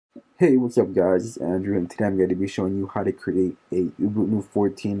Hey, what's up guys, it's Andrew, and today I'm going to be showing you how to create a Ubuntu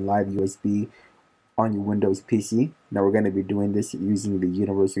 14 Live USB on your Windows PC. Now we're going to be doing this using the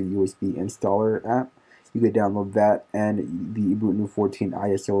Universal USB Installer app. You can download that and the Ubuntu 14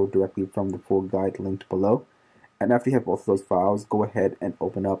 ISO directly from the full guide linked below. And after you have both of those files, go ahead and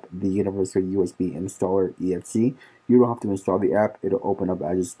open up the Universal USB Installer exe. You don't have to install the app, it'll open up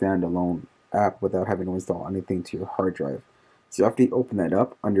as a standalone app without having to install anything to your hard drive. So after you open that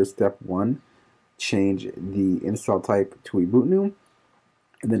up, under step 1, change the install type to Ubuntu,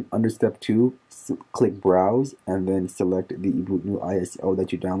 and then under step 2, click Browse, and then select the Ubuntu ISO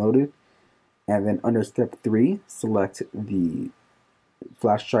that you downloaded, and then under step 3, select the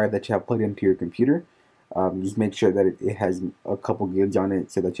flash drive that you have plugged into your computer. Just make sure that it has a couple gigs on it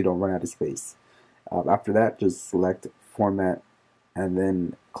so that you don't run out of space. After that, just select Format and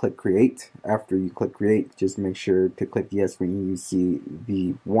then click Create. After you click Create, just make sure to click Yes when you see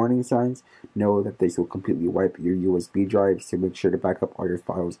the warning signs. Know that this will completely wipe your USB drive, so make sure to back up all your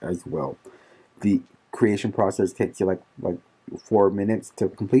files as well. The creation process takes you like 4 minutes to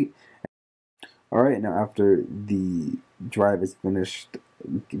complete. Alright, now after the drive is finished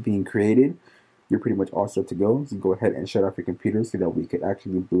being created, you're pretty much all set to go. So go ahead and shut off your computer so that we could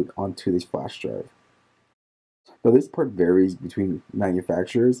actually boot onto this flash drive. Now this part varies between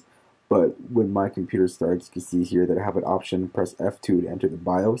manufacturers, but when my computer starts, you can see here that I have an option, press F2 to enter the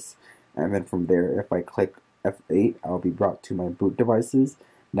BIOS, and then from there, if I click F8, I'll be brought to my boot devices.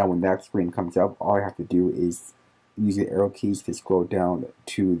 Now when that screen comes up, all I have to do is use the arrow keys to scroll down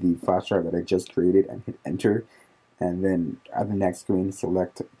to the flash drive that I just created and hit enter, and then at the next screen,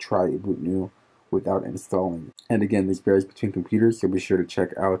 select Try Ubuntu without installing. And again, this varies between computers, so be sure to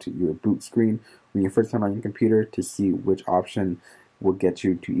check out your boot screen when you first turn on your computer to see which option will get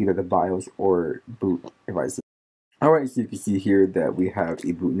you to either the BIOS or boot devices. Alright, so you can see here that we have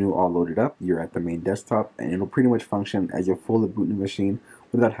Ubuntu all loaded up. You're at the main desktop, and it'll pretty much function as your full Ubuntu machine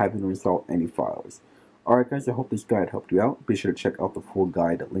without having to install any files. Alright guys, I hope this guide helped you out. Be sure to check out the full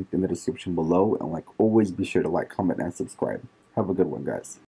guide linked in the description below, and like always, be sure to like, comment, and subscribe. Have a good one, guys.